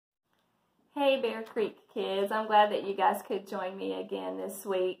Hey Bear Creek kids, I'm glad that you guys could join me again this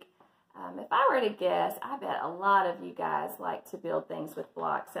week. If I were to guess, I bet a lot of you guys like to build things with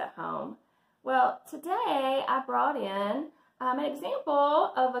blocks at home. Well, today I brought in an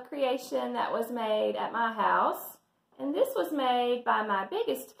example of a creation that was made at my house. And this was made by my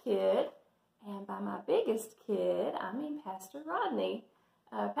biggest kid. And by my biggest kid, I mean Pastor Rodney.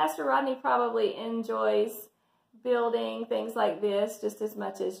 Pastor Rodney probably enjoys building things like this just as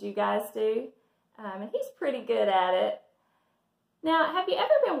much as you guys do. And he's pretty good at it. Now, have you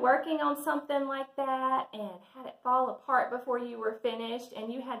ever been working on something like that and had it fall apart before you were finished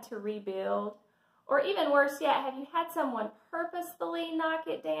and you had to rebuild? Or even worse yet, have you had someone purposefully knock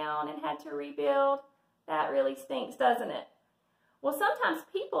it down and had to rebuild? That really stinks, doesn't it? Well, sometimes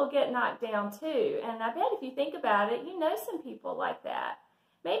people get knocked down too, and I bet if you think about it, you know some people like that.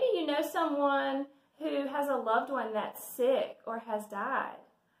 Maybe you know someone who has a loved one that's sick or has died.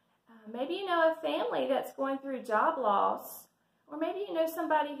 Maybe you know a family that's going through job loss, or maybe you know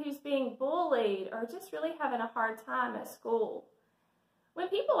somebody who's being bullied or just really having a hard time at school. When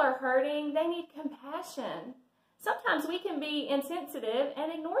people are hurting, they need compassion. Sometimes we can be insensitive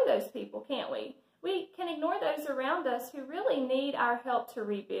and ignore those people, can't we? We can ignore those around us who really need our help to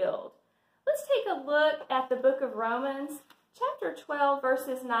rebuild. Let's take a look at the book of Romans, chapter 12,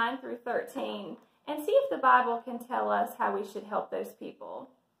 verses 9 through 13, and see if the Bible can tell us how we should help those people.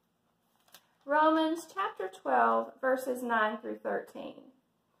 Romans chapter 12, verses 9 through 13.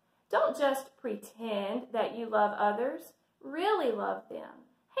 Don't just pretend that you love others. Really love them.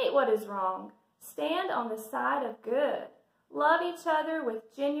 Hate what is wrong. Stand on the side of good. Love each other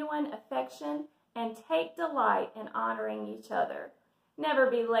with genuine affection and take delight in honoring each other.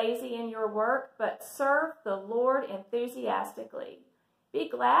 Never be lazy in your work, but serve the Lord enthusiastically. Be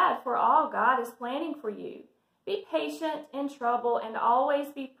glad for all God is planning for you. Be patient in trouble and always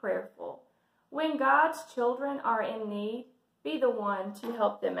be prayerful. When God's children are in need, be the one to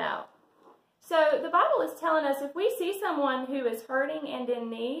help them out. So the Bible is telling us if we see someone who is hurting and in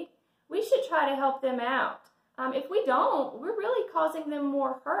need, we should try to help them out. If we don't, we're really causing them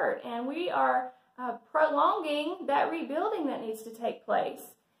more hurt, and we are prolonging that rebuilding that needs to take place.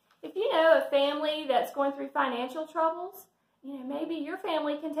 If you know a family that's going through financial troubles, maybe your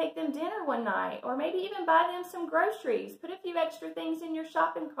family can take them dinner one night, or maybe even buy them some groceries. Put a few extra things in your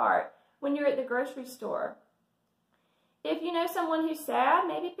shopping cart when you're at the grocery store. If you know someone who's sad,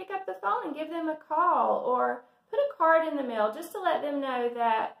 maybe pick up the phone and give them a call, or put a card in the mail just to let them know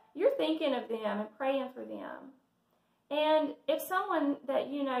that you're thinking of them and praying for them. And if someone that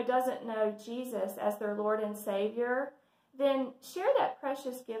you know doesn't know Jesus as their Lord and Savior, then share that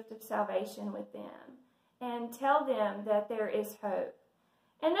precious gift of salvation with them and tell them that there is hope.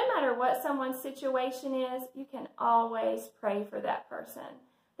 And no matter what someone's situation is, you can always pray for that person.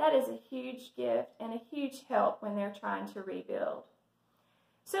 That is a huge gift and a huge help when they're trying to rebuild.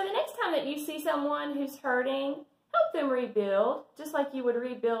 So the next time that you see someone who's hurting, help them rebuild, just like you would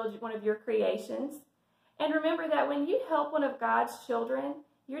rebuild one of your creations. And remember that when you help one of God's children,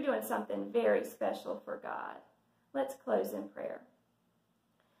 you're doing something very special for God. Let's close in prayer.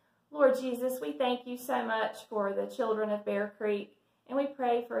 Lord Jesus, we thank you so much for the children of Bear Creek, and we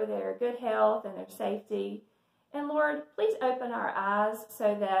pray for their good health and their safety. And Lord, please open our eyes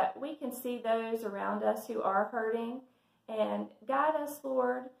so that we can see those around us who are hurting, and guide us,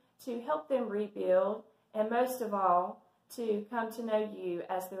 Lord, to help them rebuild, and most of all, to come to know you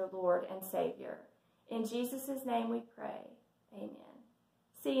as their Lord and Savior. In Jesus' name we pray. Amen.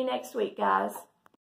 See you next week, guys.